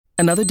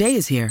Another day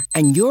is here,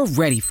 and you're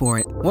ready for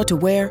it. What to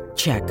wear?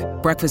 Check.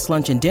 Breakfast,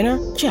 lunch, and dinner?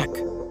 Check.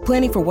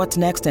 Planning for what's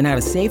next and how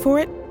to save for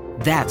it?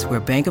 That's where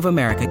Bank of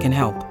America can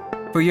help.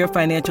 For your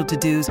financial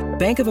to-dos,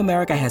 Bank of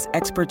America has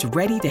experts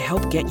ready to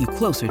help get you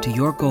closer to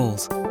your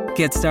goals.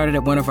 Get started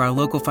at one of our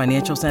local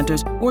financial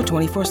centers or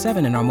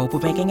 24/7 in our mobile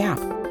banking app.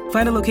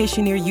 Find a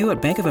location near you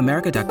at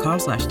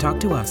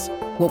bankofamerica.com/talktous.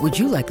 What would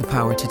you like the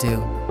power to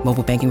do?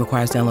 Mobile banking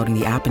requires downloading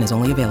the app and is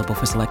only available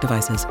for select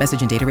devices.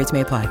 Message and data rates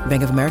may apply.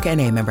 Bank of America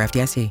N.A., member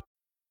FDIC.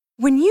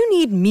 When you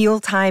need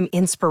mealtime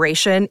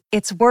inspiration,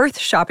 it's worth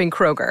shopping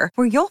Kroger,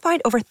 where you'll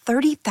find over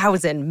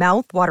 30,000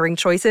 mouth-watering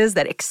choices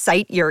that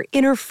excite your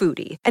inner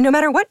foodie. And no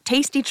matter what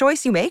tasty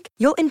choice you make,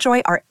 you'll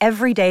enjoy our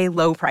everyday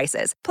low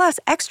prices, plus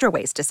extra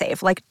ways to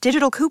save, like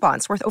digital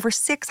coupons worth over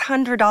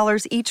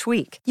 $600 each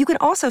week. You can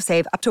also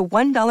save up to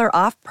 $1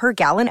 off per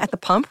gallon at the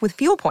pump with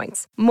fuel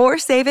points. More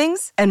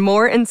savings and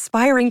more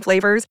inspiring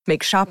flavors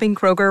make shopping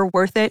Kroger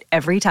worth it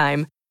every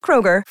time.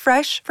 Kroger,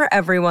 fresh for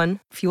everyone.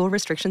 Fuel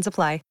restrictions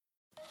apply.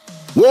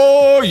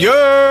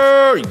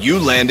 Warrior! You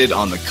landed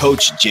on the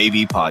Coach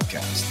JV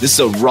podcast. This is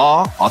a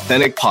raw,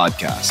 authentic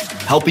podcast,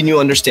 helping you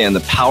understand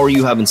the power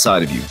you have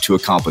inside of you to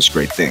accomplish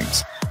great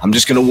things. I'm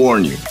just going to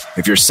warn you,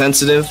 if you're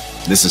sensitive,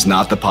 this is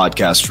not the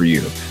podcast for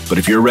you. But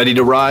if you're ready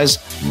to rise,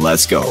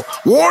 let's go.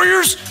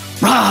 Warriors,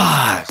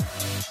 rise!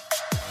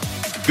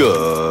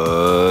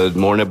 Good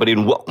morning, everybody,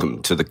 and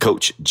welcome to the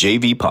Coach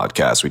JV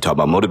podcast. We talk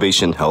about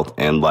motivation, health,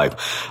 and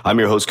life. I'm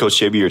your host, Coach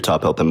JV, your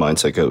top health and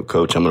mindset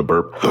coach. I'm going to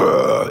burp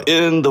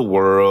in the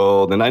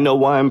world, and I know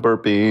why I'm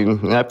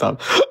burping. And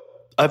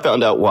I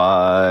found out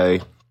why.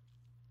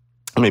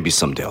 Maybe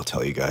someday I'll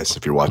tell you guys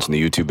if you're watching the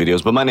YouTube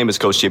videos. But my name is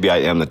Coach JV. I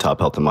am the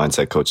top health and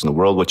mindset coach in the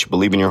world. What you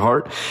believe in your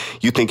heart,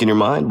 you think in your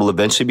mind, will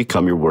eventually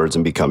become your words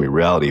and become your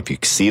reality. If you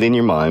see it in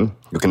your mind,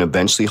 you can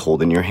eventually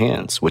hold in your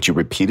hands. What you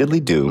repeatedly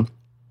do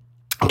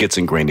gets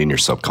ingrained in your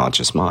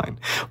subconscious mind.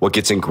 What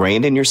gets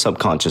ingrained in your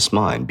subconscious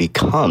mind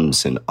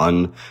becomes an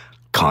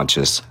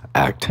unconscious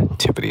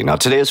activity. Now,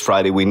 today is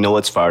Friday. We know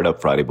it's Fired Up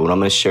Friday, but what I'm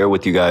going to share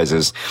with you guys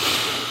is,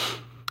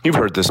 you've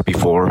heard this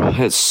before.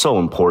 It's so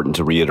important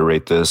to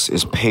reiterate this,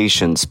 is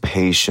patience,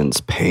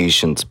 patience,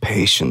 patience,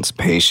 patience,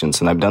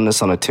 patience. And I've done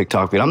this on a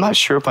TikTok video. I'm not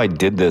sure if I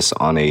did this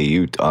on a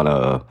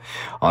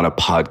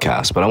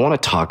podcast, but I want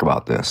to talk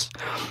about this.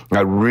 I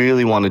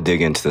really want to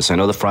dig into this. I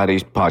know the Friday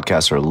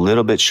podcasts are a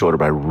little bit shorter,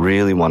 but I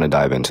really want to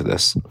dive into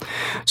this.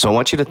 So I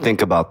want you to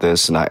think about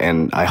this, and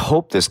I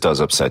hope this does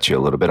upset you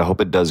a little bit. I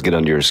hope it does get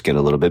under your skin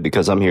a little bit,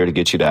 because I'm here to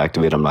get you to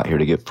activate. I'm not here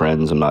to get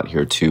friends. I'm not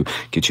here to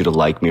get you to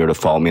like me or to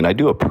follow me. And I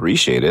do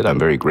appreciate it. I'm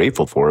very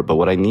grateful for it. But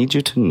what I need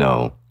you to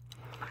know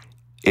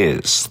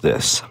is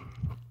this.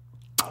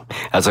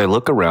 As I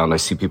look around, I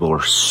see people who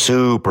are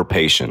super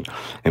patient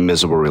in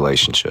miserable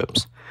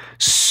relationships,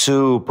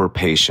 super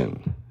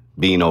patient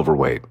being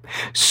overweight,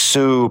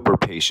 super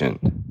patient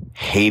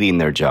hating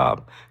their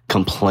job,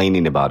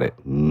 complaining about it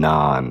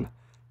non-stop,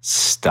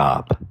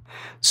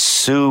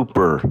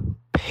 super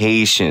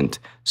patient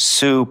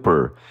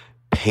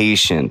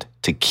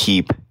to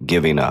keep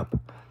giving up.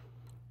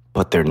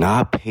 But they're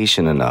not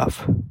patient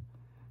enough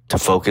to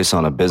focus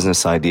on a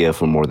business idea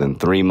for more than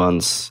 3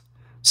 months,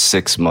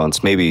 6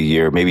 months, maybe a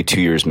year, maybe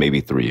 2 years, maybe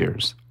 3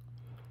 years.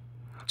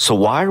 So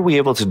why are we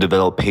able to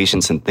develop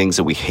patience in things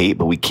that we hate,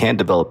 but we can't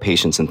develop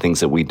patience in things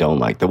that we don't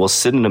like? That we'll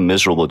sit in a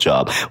miserable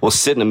job, we'll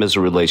sit in a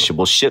miserable relationship,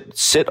 we'll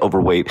sit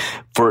overweight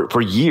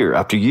for year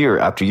after year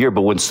after year.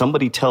 But when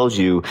somebody tells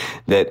you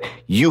that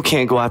you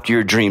can't go after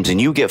your dreams and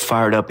you get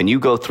fired up and you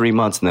go 3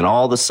 months and then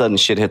all of a sudden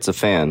shit hits a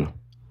fan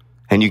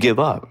and you give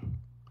up.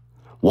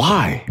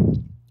 Why?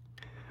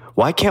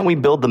 Why can't we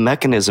build the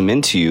mechanism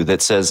into you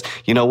that says,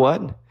 you know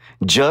what?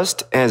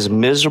 Just as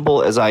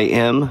miserable as I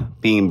am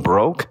being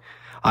broke,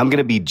 I'm going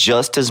to be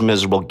just as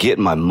miserable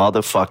getting my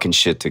motherfucking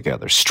shit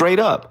together. Straight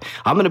up.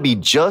 I'm going to be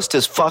just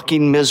as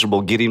fucking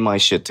miserable getting my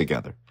shit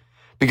together.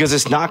 Because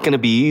it's not going to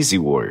be easy,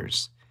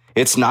 warriors.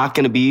 It's not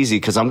going to be easy,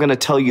 because I'm going to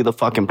tell you the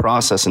fucking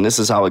process, and this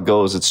is how it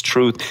goes. It's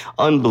truth,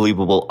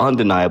 unbelievable,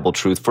 undeniable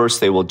truth. First,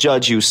 they will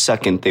judge you.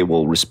 Second, they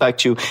will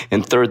respect you.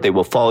 And third, they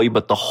will follow you.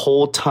 But the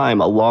whole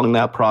time along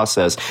that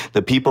process,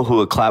 the people who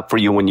would clap for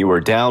you when you were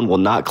down will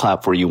not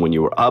clap for you when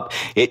you were up.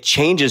 It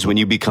changes when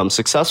you become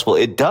successful.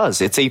 It does.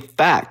 It's a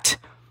fact.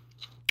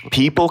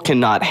 People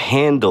cannot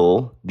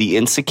handle the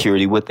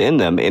insecurity within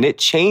them, and it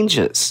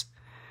changes.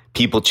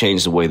 People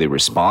change the way they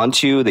respond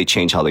to you. They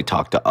change how they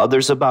talk to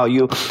others about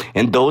you.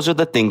 And those are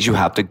the things you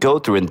have to go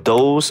through. And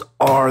those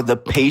are the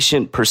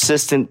patient,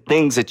 persistent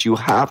things that you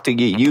have to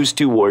get used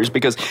to, warriors,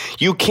 because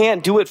you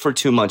can't do it for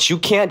 2 months. You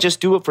can't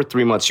just do it for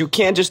 3 months. You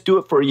can't just do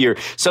it for a year.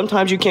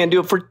 Sometimes you can't do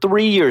it for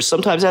 3 years.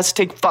 Sometimes it has to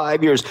take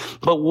 5 years.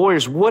 But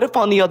warriors, what if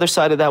on the other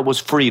side of that was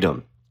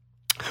freedom?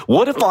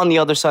 What if on the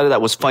other side of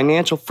that was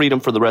financial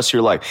freedom for the rest of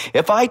your life?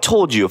 If I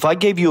told you, if I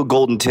gave you a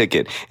golden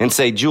ticket and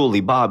say,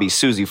 Julie, Bobby,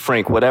 Susie,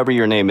 Frank, whatever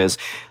your name is,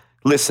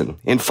 listen,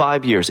 in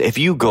 5 years, if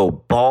you go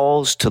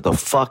balls to the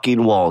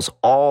fucking walls,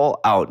 all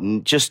out,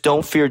 and just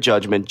don't fear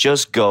judgment,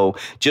 just go,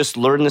 just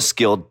learn the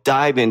skill,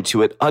 dive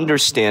into it,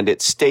 understand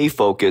it, stay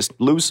focused,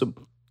 lose some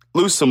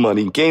lose some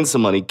money, gain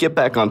some money, get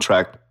back on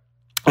track,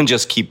 and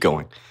just keep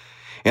going.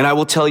 And I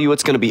will tell you,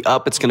 it's going to be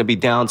up, it's going to be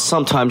down.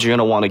 Sometimes you're going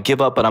to want to give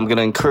up, but I'm going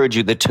to encourage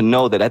you to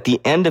know that at the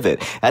end of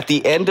it, at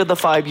the end of the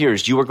 5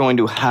 years, you are going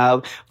to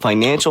have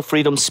financial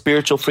freedom,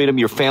 spiritual freedom.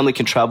 Your family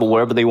can travel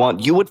wherever they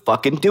want. You would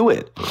fucking do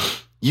it.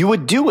 You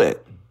would do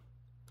it.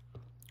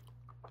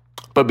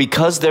 But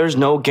because there's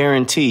no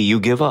guarantee,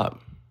 you give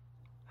up.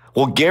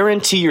 Well,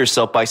 guarantee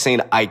yourself by saying,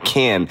 I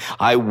can,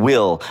 I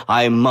will,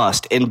 I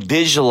must, and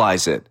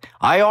visualize it.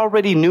 I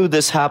already knew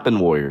this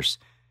happened, warriors.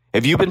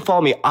 If you've been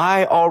following me,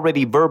 I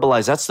already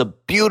verbalized. That's the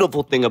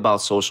beautiful thing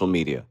about social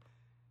media.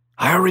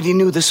 I already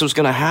knew this was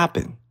going to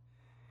happen.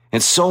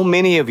 And so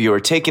many of you are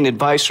taking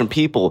advice from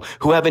people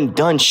who haven't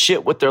done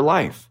shit with their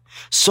life.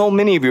 So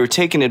many of you are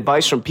taking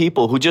advice from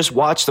people who just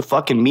watch the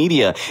fucking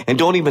media and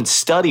don't even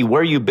study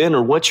where you've been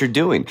or what you're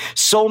doing.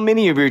 So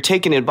many of you are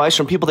taking advice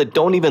from people that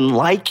don't even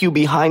like you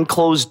behind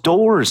closed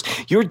doors.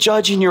 You're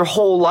judging your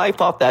whole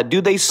life off that. Do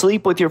they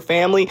sleep with your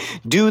family?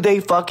 Do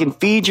they fucking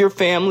feed your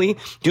family?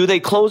 Do they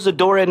close the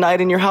door at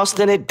night in your house?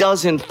 Then it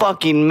doesn't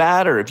fucking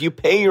matter. If you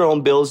pay your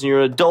own bills and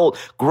you're an adult,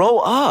 grow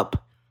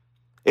up.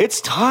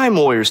 It's time,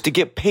 warriors, to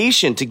get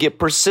patient, to get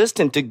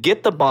persistent, to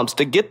get the bumps,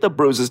 to get the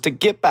bruises, to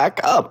get back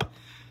up.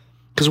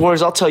 Because,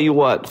 warriors, I'll tell you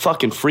what,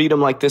 fucking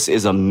freedom like this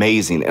is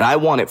amazing. And I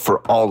want it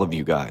for all of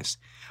you guys.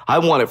 I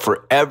want it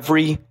for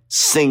every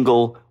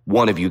single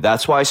one of you.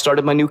 That's why I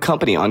started my new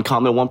company,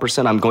 Uncommon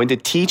 1%. I'm going to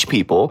teach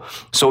people.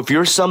 So if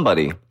you're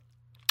somebody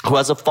who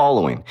has a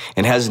following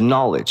and has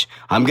knowledge,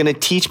 I'm going to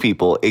teach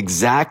people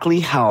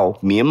exactly how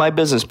me and my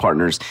business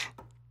partners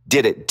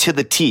did it to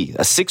the T,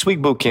 a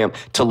 6-week boot camp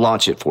to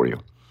launch it for you.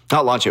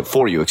 Not launch it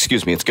for you,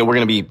 excuse me. We're going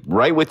to be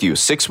right with you.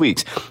 6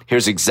 weeks.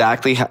 Here's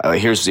exactly how,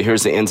 here's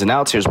the ins and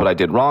outs. Here's what I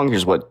did wrong.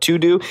 Here's what to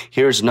do.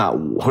 Here's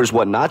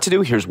what not to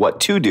do. Here's what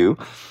to do.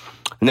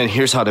 And then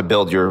here's how to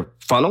build your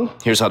funnel.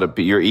 Here's how to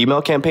be your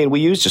email campaign we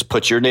use. Just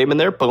put your name in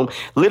there. Boom.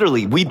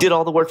 Literally, we did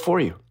all the work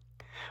for you.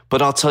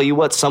 But I'll tell you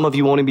what, some of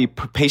you won't even be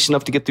patient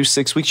enough to get through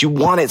 6 weeks. You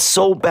want it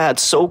so bad,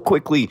 so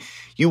quickly.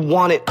 You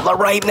want it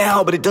right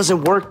now, but it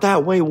doesn't work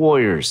that way,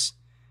 warriors.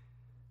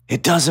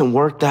 It doesn't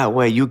work that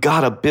way. You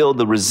got to build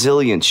the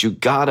resilience. You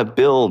got to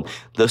build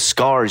the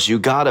scars. You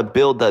got to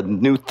build the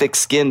new thick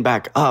skin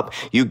back up.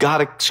 You got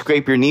to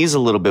scrape your knees a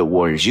little bit,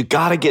 warriors. You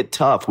got to get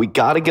tough. We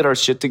got to get our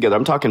shit together.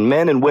 I'm talking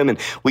men and women.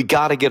 We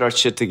got to get our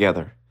shit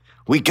together.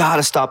 We got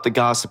to stop the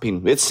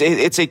gossiping.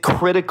 It's a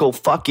critical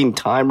fucking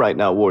time right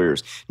now,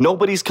 warriors.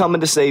 Nobody's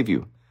coming to save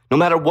you. No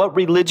matter what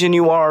religion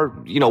you are,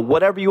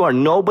 whatever you are,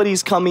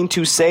 nobody's coming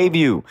to save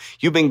you.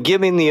 You've been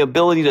given the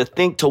ability to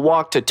think, to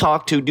walk, to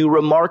talk, to do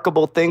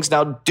remarkable things.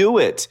 Now do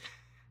it.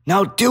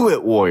 Now do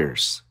it,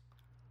 warriors.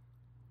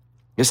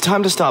 It's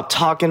time to stop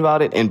talking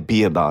about it and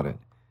be about it.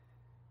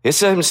 It's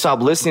time to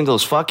stop listening to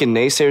those fucking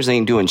naysayers that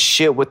ain't doing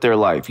shit with their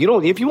life.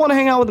 If you want to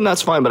hang out with them,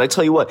 that's fine. But I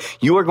tell you what,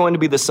 you are going to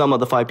be the sum of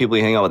the 5 people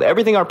you hang out with.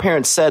 Everything our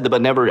parents said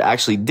but never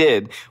actually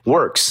did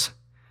works.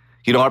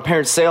 Our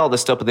parents say all this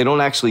stuff, but they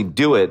don't actually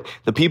do it.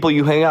 The people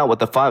you hang out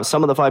with,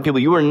 some of the 5 people,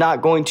 you are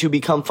not going to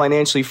become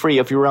financially free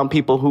if you're around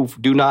people who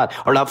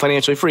are not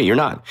financially free. You're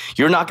not.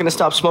 You're not going to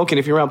stop smoking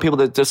if you're around people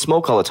that just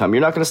smoke all the time.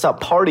 You're not going to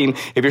stop partying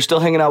if you're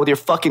still hanging out with your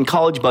fucking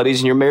college buddies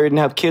and you're married and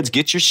have kids.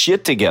 Get your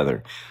shit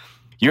together.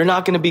 You're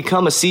not going to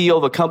become a CEO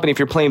of a company if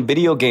you're playing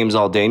video games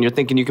all day and you're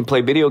thinking you can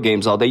play video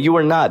games all day. You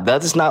are not.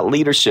 That is not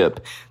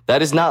leadership.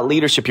 That is not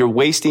leadership. You're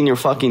wasting your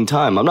fucking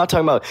time. I'm not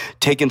talking about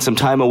taking some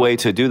time away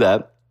to do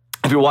that.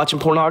 If you're watching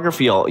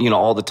pornography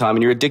all the time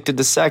and you're addicted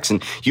to sex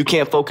and you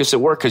can't focus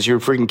at work because you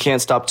freaking can't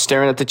stop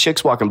staring at the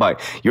chicks walking by,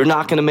 you're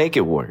not going to make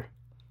it, warrior.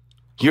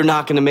 You're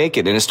not going to make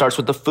it. And it starts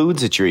with the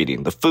foods that you're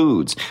eating, the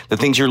foods, the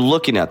things you're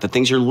looking at, the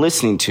things you're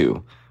listening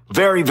to.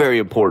 Very, very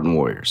important,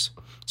 warriors.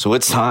 So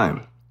it's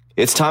time.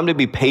 It's time to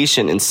be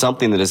patient in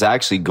something that is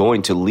actually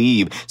going to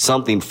leave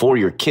something for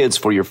your kids,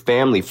 for your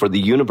family, for the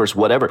universe,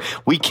 whatever.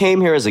 We came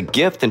here as a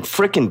gift and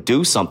freaking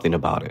do something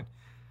about it.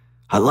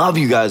 I love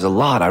you guys a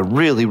lot. I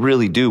really,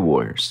 really do,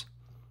 warriors.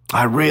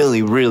 I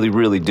really, really,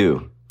 really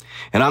do.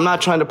 And I'm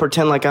not trying to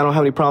pretend like I don't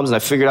have any problems and I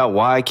figured out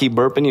why I keep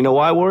burping. You know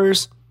why,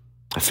 warriors?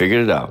 I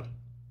figured it out.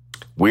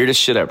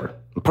 Weirdest shit ever.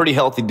 I'm a pretty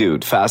healthy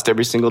dude. Fast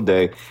every single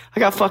day. I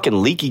got fucking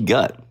leaky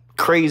gut.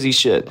 Crazy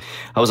shit.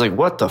 I was like,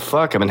 what the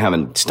fuck? I've been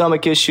having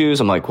stomach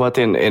issues. I'm like, what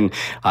then? And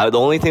the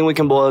only thing we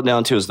can boil it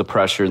down to is the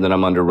pressure that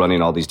I'm under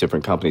running all these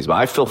different companies. But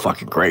I feel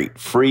fucking great.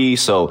 Free.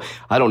 So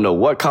I don't know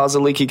what caused the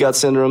leaky gut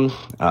syndrome.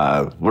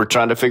 We're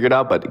trying to figure it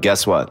out. But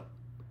guess what?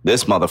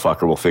 This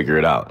motherfucker will figure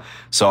it out.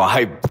 So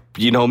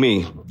you know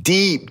me,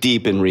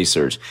 deep in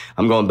research.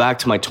 I'm going back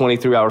to my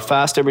 23-hour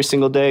fast every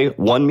single day,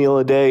 1 meal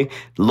a day,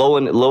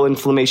 low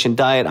inflammation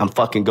diet. I'm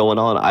fucking going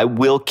on. I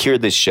will cure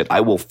this shit.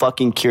 I will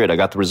fucking cure it. I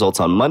got the results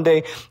on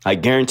Monday. I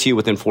guarantee you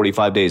within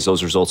 45 days,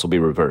 those results will be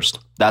reversed.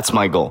 That's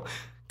my goal.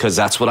 Because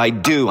that's what I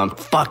do. I'm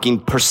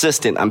fucking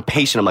persistent. I'm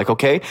patient. I'm like,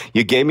 okay,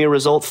 you gave me a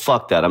result.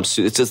 Fuck that.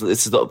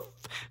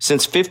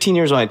 Since 15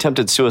 years when I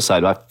attempted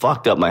suicide, I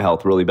fucked up my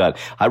health really bad.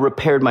 I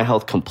repaired my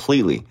health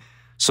completely.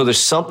 So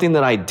there's something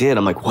that I did.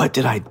 I'm like, what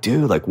did I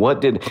do? Like,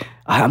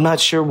 I'm not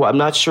sure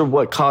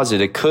what caused it.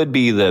 It could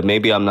be that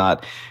maybe I'm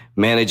not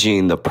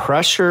managing the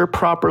pressure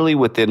properly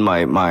within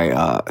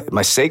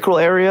my sacral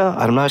area.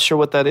 I'm not sure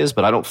what that is,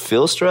 but I don't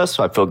feel stressed.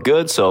 So I feel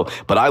good.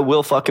 But I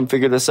will fucking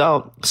figure this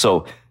out.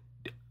 So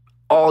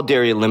all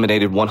dairy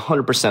eliminated,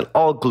 100%,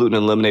 all gluten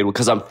eliminated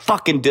because I'm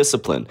fucking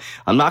disciplined.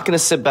 I'm not going to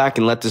sit back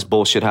and let this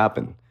bullshit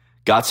happen.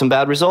 Got some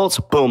bad results?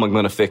 Boom, I'm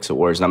going to fix it,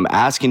 Warriors. And I'm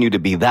asking you to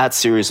be that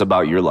serious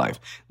about your life.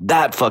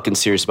 That fucking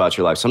serious about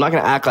your life. So I'm not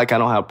going to act like I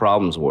don't have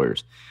problems,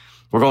 Warriors.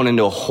 We're going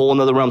into a whole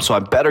nother realm, so I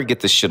better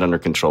get this shit under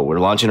control. We're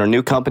launching our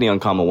new company,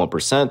 Uncommon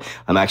 1%.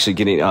 I'm actually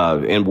getting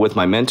in with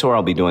my mentor.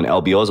 I'll be doing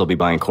LBOs. I'll be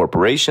buying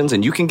corporations.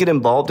 And you can get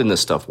involved in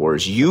this stuff,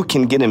 Warriors. You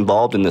can get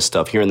involved in this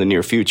stuff here in the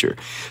near future.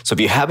 So if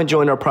you haven't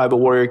joined our Private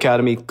Warrior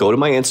Academy, go to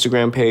my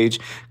Instagram page,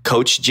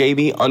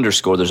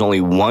 CoachJB_. There's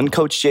only one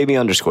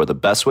CoachJB_. The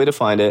best way to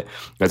find it,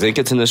 I think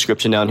it's in the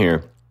description down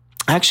here.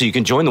 Actually, you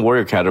can join the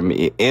Warrior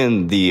Academy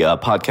in the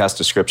podcast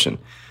description.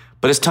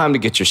 But it's time to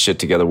get your shit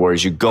together,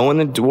 Warriors. You go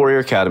in the Warrior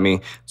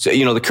Academy. So,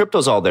 the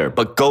crypto's all there,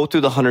 but go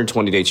through the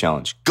 120-day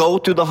challenge. Go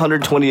through the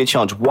 120-day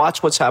challenge.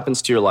 Watch what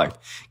happens to your life.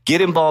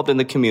 Get involved in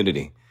the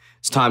community.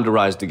 It's time to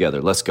rise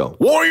together. Let's go.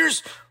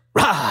 Warriors,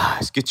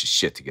 rise. Get your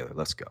shit together.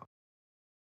 Let's go.